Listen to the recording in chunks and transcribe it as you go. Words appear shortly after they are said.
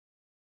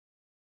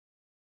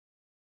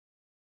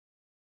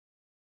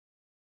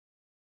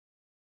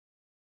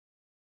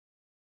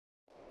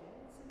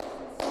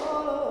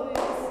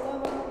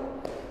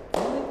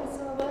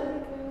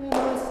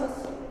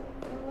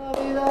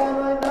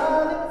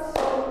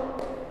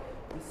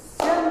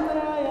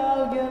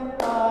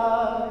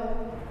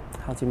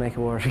how to make it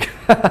work.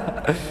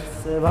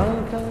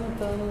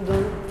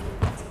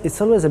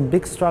 It's always a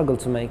big struggle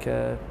to make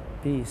a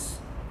piece.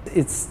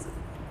 It's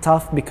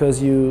tough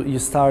because you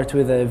start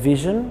with a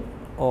vision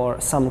or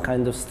some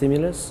kind of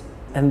stimulus,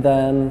 and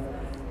then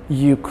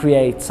you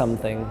create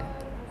something,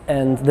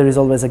 and there is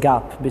always a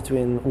gap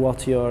between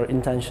what your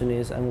intention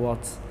is and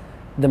what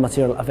the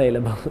material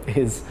available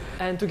is.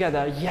 And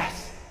together,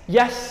 yes,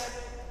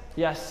 yes,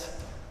 yes.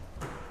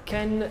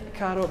 Can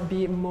Caro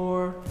be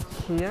more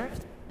here,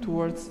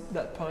 towards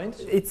that point?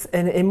 It's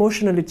an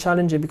emotionally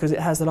challenging because it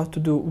has a lot to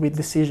do with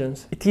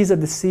decisions. It is a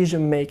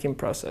decision-making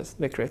process,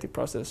 the creative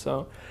process.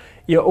 So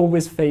you're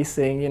always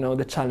facing,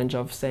 the challenge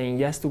of saying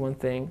yes to one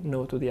thing,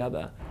 no to the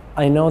other.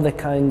 I know the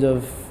kind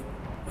of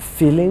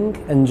feeling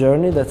and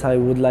journey that I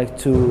would like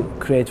to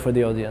create for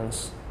the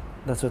audience.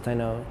 That's what I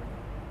know.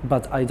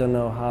 But I don't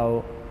know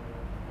how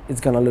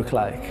it's gonna look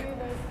like.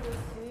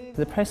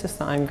 The process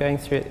that I'm going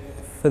through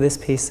for this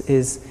piece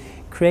is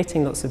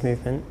creating lots of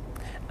movement,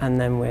 and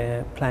then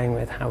we're playing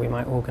with how we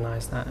might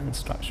organise that and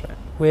structure it.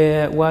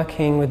 We're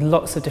working with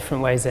lots of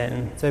different ways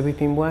in. So we've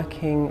been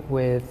working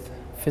with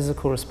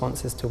physical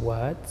responses to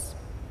words,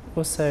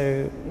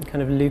 also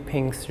kind of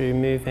looping through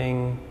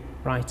moving,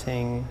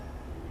 writing,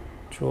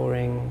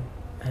 drawing,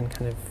 and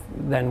kind of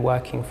then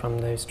working from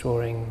those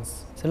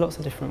drawings. So lots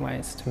of different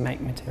ways to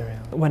make material.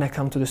 When I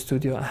come to the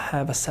studio, I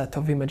have a set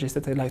of images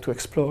that I like to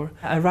explore.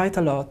 I write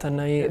a lot, and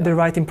the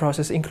writing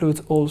process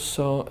includes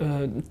also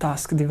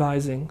task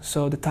devising.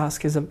 So the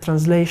task is a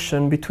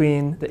translation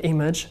between the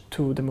image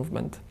to the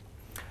movement.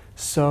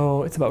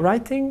 So it's about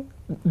writing,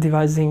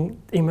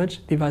 devising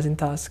image, devising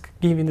task,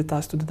 giving the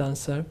task to the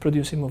dancer,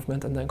 producing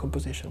movement, and then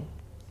composition.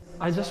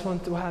 I just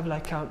want to have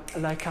like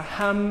a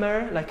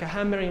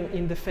hammer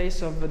in the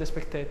face of the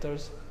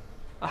spectators.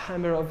 A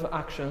hammer of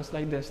actions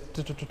like this.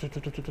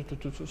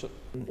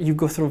 You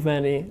go through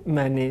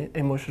many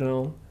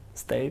emotional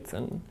states,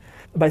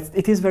 but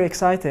it is very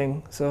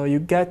exciting. So you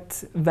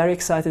get very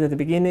excited at the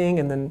beginning,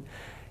 and then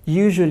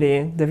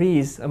usually there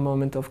is a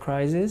moment of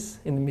crisis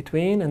in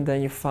between, and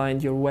then you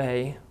find your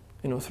way,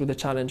 through the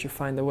challenge. You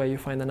find a way, you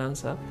find an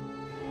answer.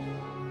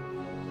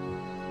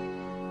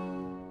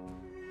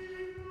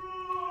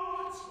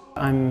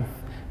 I'm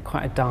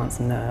quite a dance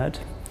nerd,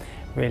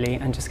 really,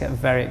 and just get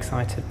very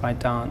excited by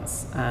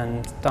dance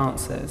and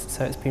dancers.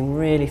 So it's been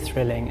really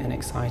thrilling and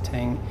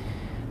exciting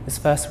this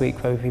first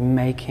week where we've been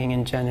making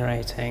and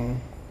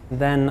generating.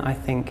 Then I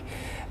think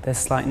there's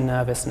slight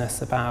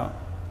nervousness about,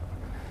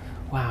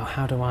 wow,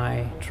 how do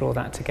I draw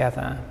that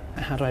together?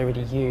 How do I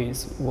really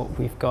use what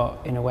we've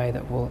got in a way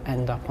that will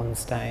end up on the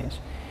stage?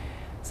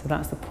 So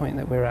that's the point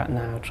that we're at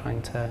now,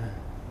 trying to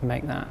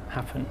make that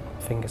happen,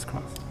 fingers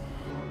crossed.